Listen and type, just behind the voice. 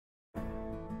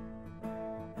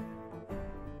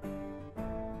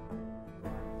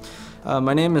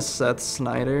My name is Seth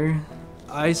Snyder.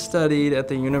 I studied at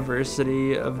the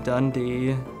University of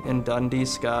Dundee in Dundee,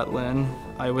 Scotland.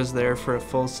 I was there for a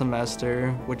full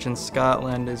semester, which in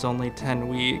Scotland is only 10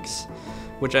 weeks,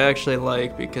 which I actually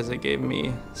like because it gave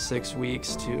me 6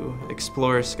 weeks to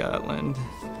explore Scotland.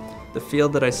 The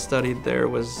field that I studied there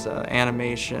was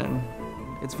animation.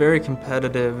 It's very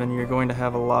competitive, and you're going to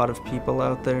have a lot of people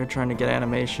out there trying to get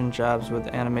animation jobs with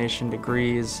animation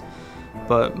degrees.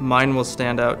 But mine will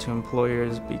stand out to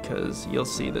employers because you'll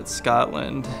see that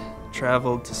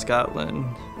traveled to Scotland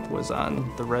was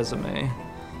on the resume.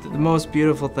 The most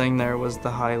beautiful thing there was the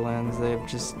Highlands. They've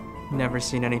just never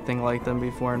seen anything like them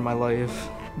before in my life.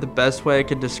 The best way I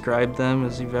could describe them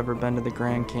is you've ever been to the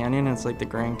Grand Canyon. It's like the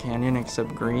Grand Canyon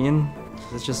except green.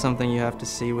 It's just something you have to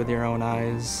see with your own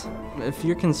eyes. If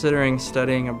you're considering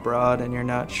studying abroad and you're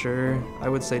not sure, I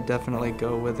would say definitely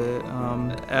go with it.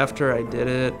 After I did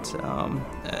it,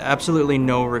 absolutely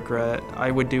no regret. I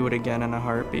would do it again in a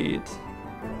heartbeat.